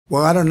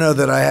Well, I don't know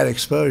that I had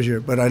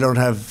exposure, but I don't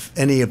have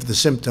any of the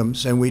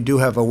symptoms. And we do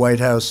have a White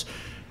House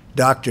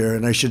doctor,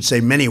 and I should say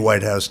many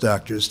White House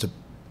doctors,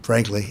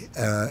 frankly.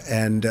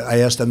 And I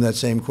asked them that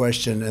same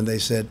question, and they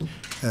said,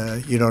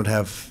 you don't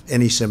have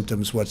any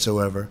symptoms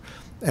whatsoever.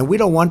 And we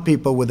don't want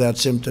people without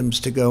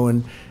symptoms to go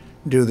and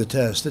do the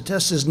test. The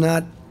test is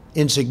not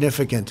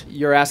insignificant.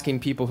 You're asking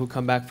people who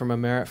come back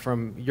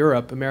from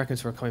Europe, Americans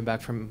who are coming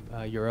back from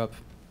Europe,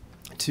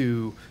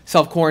 to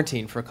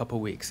self-quarantine for a couple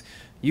weeks.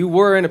 You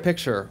were in a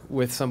picture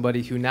with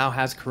somebody who now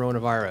has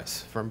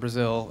coronavirus from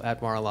Brazil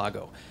at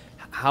Mar-a-Lago.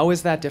 How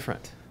is that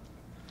different?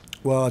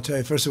 Well, I'll tell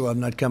you, first of all,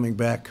 I'm not coming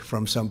back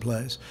from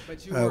someplace.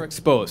 But you were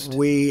exposed.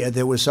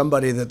 There was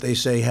somebody that they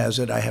say has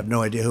it. I have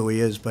no idea who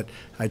he is, but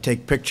I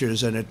take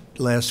pictures and it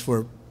lasts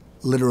for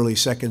literally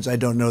seconds. I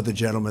don't know the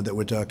gentleman that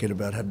we're talking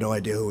about. I have no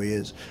idea who he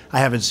is. I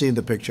haven't seen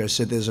the picture. I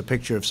said there's a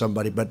picture of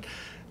somebody, but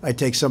I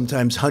take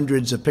sometimes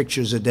hundreds of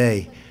pictures a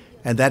day.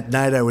 And that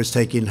night I was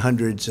taking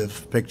hundreds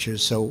of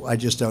pictures, so I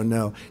just don't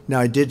know. Now,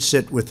 I did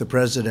sit with the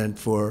president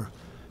for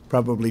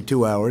probably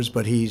 2 hours,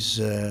 but he's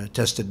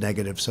tested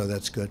negative, so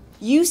that's good.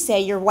 You say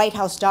your White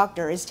House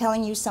doctor is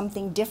telling you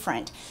something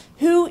different.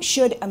 Who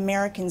should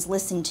Americans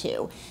listen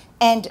to?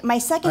 And my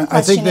second question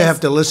is... I think they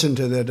have to listen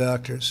to their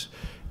doctors.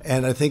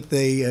 And I think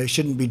they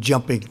shouldn't be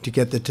jumping to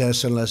get the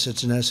test unless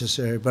it's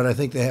necessary. But I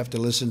think they have to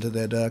listen to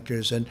their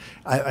doctors. And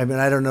I mean,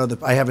 I don't know.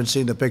 I haven't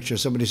seen the picture.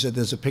 Somebody said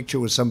there's a picture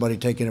with somebody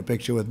taking a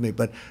picture with me,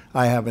 but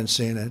I haven't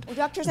seen it. Well,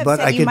 doctors have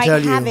said you might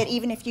have it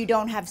even if you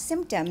don't have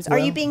symptoms. Are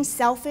you being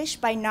selfish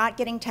by not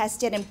getting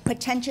tested and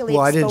potentially exposing?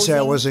 Well, I didn't say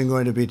I wasn't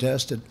going to be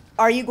tested.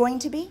 Are you going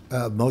to be?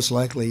 Most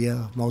likely,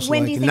 yeah. Most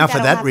when likely. Do you think not for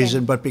that happen?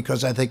 reason, but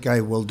because I think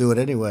I will do it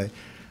anyway.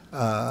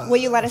 Will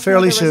you let us know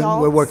fairly the soon.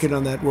 results? We're working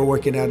on that. We're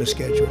working out a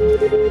schedule.